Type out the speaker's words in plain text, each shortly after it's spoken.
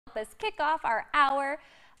Let's kick off our hour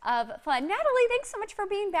of fun. Natalie, thanks so much for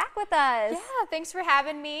being back with us. Yeah, thanks for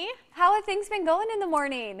having me. How have things been going in the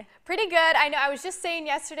morning? Pretty good. I know, I was just saying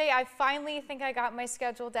yesterday, I finally think I got my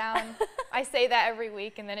schedule down. I say that every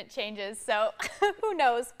week and then it changes, so who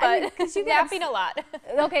knows, but you napping a lot.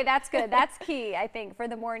 Okay, that's good. That's key, I think, for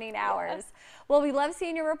the morning hours. Yeah. Well, we love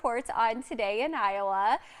seeing your reports on today in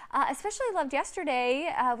Iowa. Especially loved yesterday.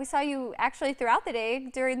 We saw you actually throughout the day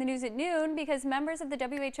during the news at noon because members of the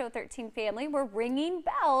WHO 13 family were ringing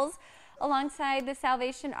bells alongside the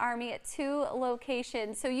Salvation Army at 2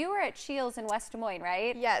 locations. So you were at Shields in West Des Moines,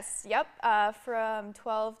 right? Yes, yep, from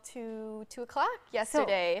 12 to 2 o'clock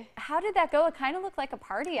yesterday. So how did that go? It kind of looked like a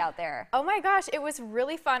party out there. Oh my gosh, it was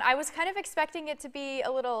really fun. I was kind of expecting it to be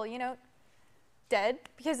a little, you know, dead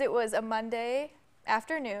because it was a Monday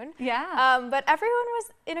afternoon. Yeah. But everyone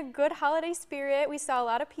was in a good holiday spirit. We saw a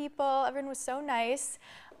lot of people. Everyone was so nice.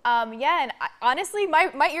 Yeah, and honestly,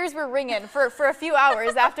 my ears were ringing for a few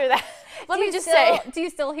hours after that. Let me just say. Do you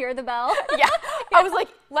still hear the bell? Yeah. I was like,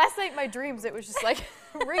 last night, my dreams, it was just like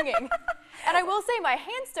ringing. And I will say my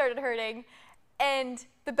hand started hurting, and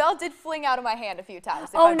the bell did fling out of my hand a few times,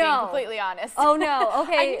 if I'm being completely honest. Oh, no.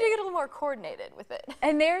 Okay. I need to get a little more coordinated with it.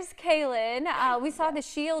 And there's Kaylin. We saw the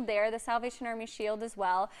shield there, the Salvation Army shield as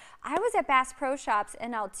well. I was at Bass Pro Shops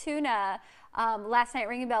in Altoona last night,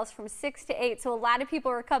 ringing bells from 6 to 8. So a lot of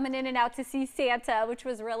people were coming in and out to see Santa, which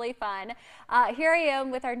was really fun. Here I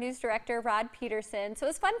am with our news director, Rod Peterson. So it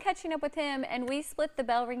was fun catching up with him, and we split the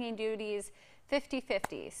bell ringing duties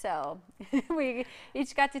 50-50, so we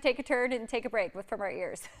each got to take a turn and take a break from our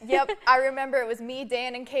ears. Yep, I remember it was me,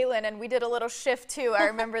 Dan, and Kaylin, and we did a little shift too. I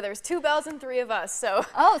remember there was 2 bells and 3 of us, so.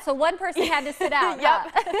 Oh, so one person had to sit out.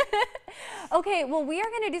 Yep. Okay, well, we are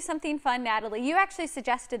going to do something fun, Natalie. You actually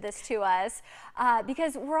suggested this to us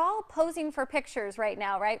because we're all posing for pictures right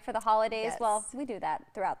now, right, for the holidays. Yes. Well, we do that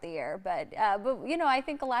throughout the year, but you know, I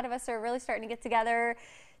think a lot of us are really starting to get together,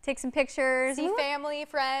 take some pictures. See family,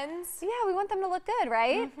 friends. Yeah, we want them to look good,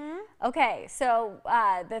 right? Mm-hmm. Okay, so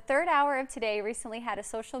the third hour of today recently had a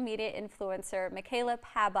social media influencer, Michaela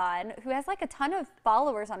Pabon, who has like a ton of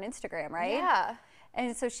followers on Instagram, right? Yeah.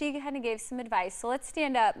 And so she kind of gave some advice. So let's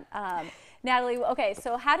stand up. Natalie, okay,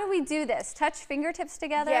 so how do we do this? Touch fingertips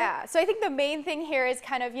together? Yeah, so I think the main thing here is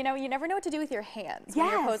kind of, you know, you never know what to do with your hands when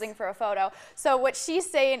you're posing for a photo. So what she's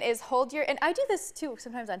saying is hold your, and I do this too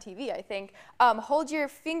sometimes on TV, I think, hold your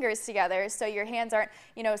fingers together so your hands aren't,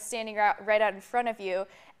 you know, standing right out in front of you.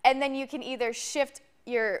 And then you can either shift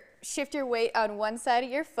your weight on one side of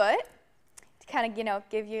your foot to kind of, you know,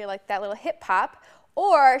 give you like that little hip hop.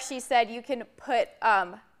 Or she said you can put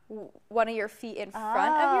one of your feet in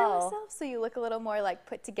front of yourself so you look a little more like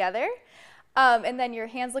put together. And then your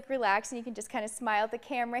hands look relaxed and you can just kind of smile at the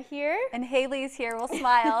camera here. And Haley's here will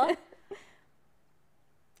smile.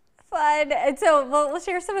 Fun. And so we'll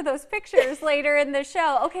share some of those pictures later in the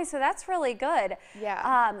show. Okay, so that's really good.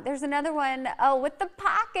 Yeah. There's another one, with the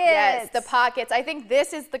pockets. Yes, the pockets. I think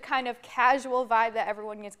this is the kind of casual vibe that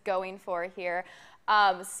everyone is going for here.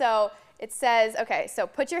 So it says, okay, so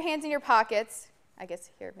put your hands in your pockets. I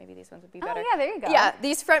guess here, maybe these ones would be better. Oh, yeah, there you go. Yeah,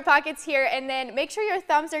 these front pockets here, and then make sure your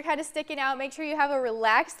thumbs are kind of sticking out. Make sure you have a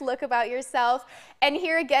relaxed look about yourself. And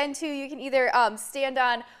here again, too, you can either stand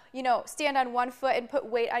on one foot and put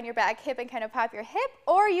weight on your back hip and kind of pop your hip,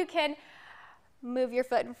 or you can move your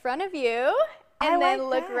foot in front of you and then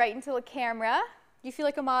look right into the camera. You feel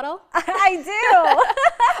like a model? I do.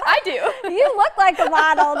 I do. You look like a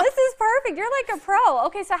model. This is perfect. You're like a pro.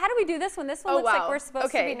 Okay, so how do we do this one? This one looks like we're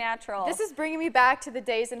supposed to be natural. This is bringing me back to the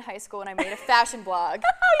days in high school when I made a fashion blog.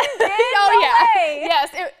 Oh, you did? Oh, no yeah. way.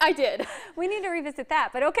 Yes, I did. We need to revisit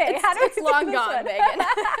that, but okay. It's long gone, Megan.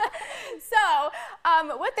 So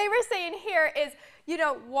what they were saying here is, you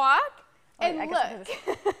know, walk and look.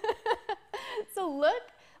 So look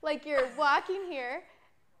like you're walking here.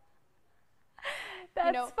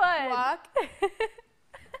 That's fun. Walk.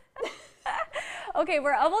 Okay,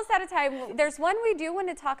 we're almost out of time. There's one we do want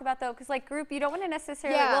to talk about, though, because like group, you don't want to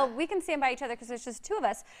necessarily, well, we can stand by each other because there's just 2 of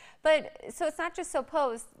us. But so it's not just so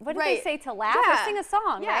posed. What did they say, to laugh or sing a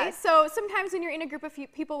song, right? So sometimes when you're in a group of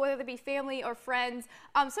people, whether it be family or friends,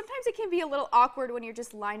 sometimes it can be a little awkward when you're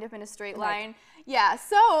just lined up in a straight line. Yeah,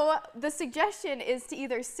 so the suggestion is to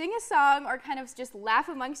either sing a song or kind of just laugh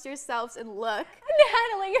amongst yourselves and look.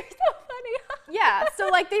 Natalie, you're so funny. Yeah, so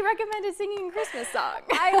like they recommended singing a Christmas song.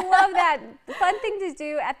 I love that. Fun thing to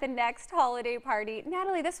do at the next holiday party.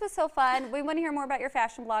 Natalie, this was so fun. We want to hear more about your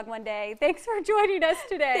fashion blog one day. Thanks for joining us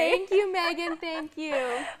today. Thank you, Megan. Thank you.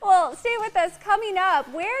 Well, stay with us. Coming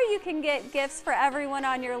up, where you can get gifts for everyone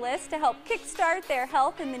on your list to help kickstart their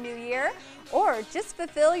health in the new year, or just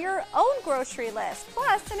fulfill your own grocery list,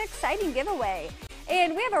 plus an exciting giveaway.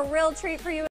 And we have a real treat for you.